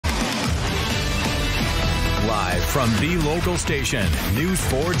Live from the local station, News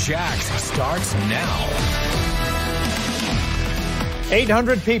 4 Jax starts now.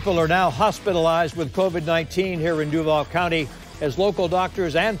 800 people are now hospitalized with COVID-19 here in Duval County as local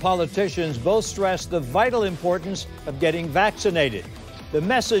doctors and politicians both stress the vital importance of getting vaccinated. The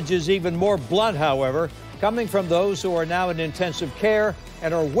message is even more blunt, however, coming from those who are now in intensive care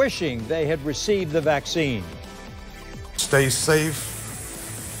and are wishing they had received the vaccine. Stay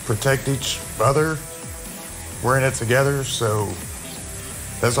safe, protect each other. We're in it together, so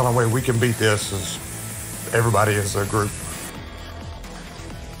that's the only way we can beat this is everybody as a group.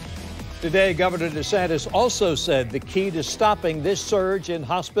 Today, Governor DeSantis also said the key to stopping this surge in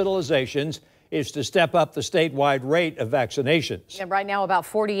hospitalizations is to step up the statewide rate of vaccinations. And right now, about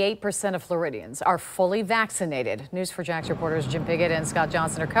 48% of Floridians are fully vaccinated. News 4 Jax reporters Jim Piggott and Scott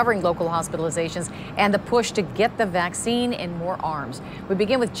Johnson are covering local hospitalizations and the push to get the vaccine in more arms. We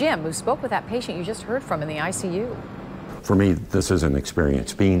begin with Jim, who spoke with that patient you just heard from in the ICU. For me, this is an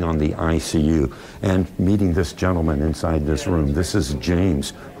experience, being on the ICU and meeting this gentleman inside this room. This is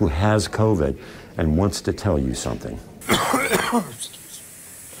James, who has COVID and wants to tell you something.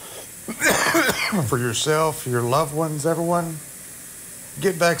 For yourself, your loved ones, everyone,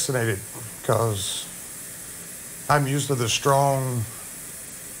 get vaccinated, because I'm used to the strong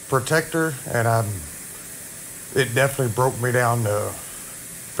protector, and it definitely broke me down to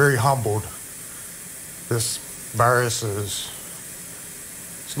very humbled. This virus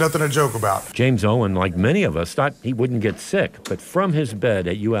it's nothing to joke about. James Owen, like many of us, thought he wouldn't get sick, but from his bed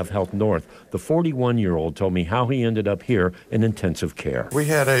at UF Health North, the 41-year-old told me how he ended up here in intensive care. We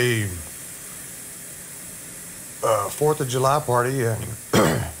had a 4th of July party, and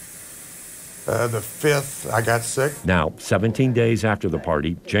the 5th I got sick. Now, 17 days after the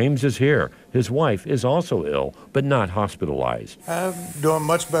party, James is here. His wife is also ill, but not hospitalized. I'm doing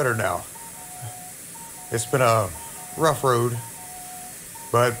much better now. It's been a rough road,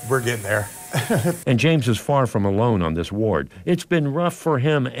 but we're getting there. And James is far from alone on this ward. It's been rough for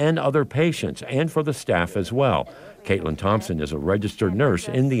him and other patients, and for the staff as well. Caitlin Thompson is a registered nurse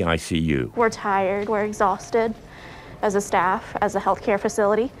in the ICU. We're tired, we're exhausted as a staff, as a healthcare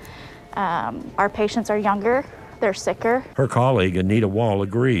facility. Our patients are younger, they're sicker. Her colleague, Anita Wall,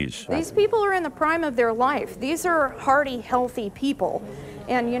 agrees. These people are in the prime of their life. These are hardy, healthy people.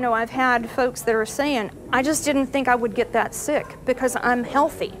 And, you know, I've had folks that are saying, I just didn't think I would get that sick because I'm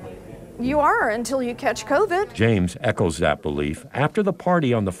healthy. You are until you catch COVID. James echoes that belief. After the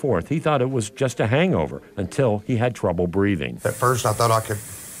party on the 4th, he thought it was just a hangover until he had trouble breathing. At first, I thought I could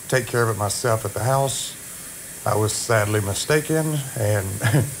take care of it myself at the house. I was sadly mistaken and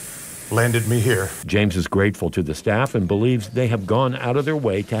landed me here. James is grateful to the staff and believes they have gone out of their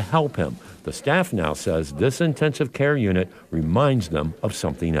way to help him. The staff now says this intensive care unit reminds them of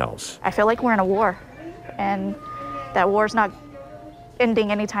something else. I feel like we're in a war, and that war's not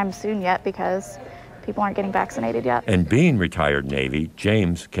ending anytime soon yet because people aren't getting vaccinated yet. And being retired Navy,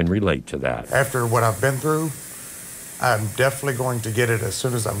 James can relate to that. After what I've been through, I'm definitely going to get it as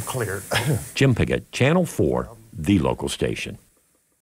soon as I'm cleared. Jim Piggott, Channel 4, the local station.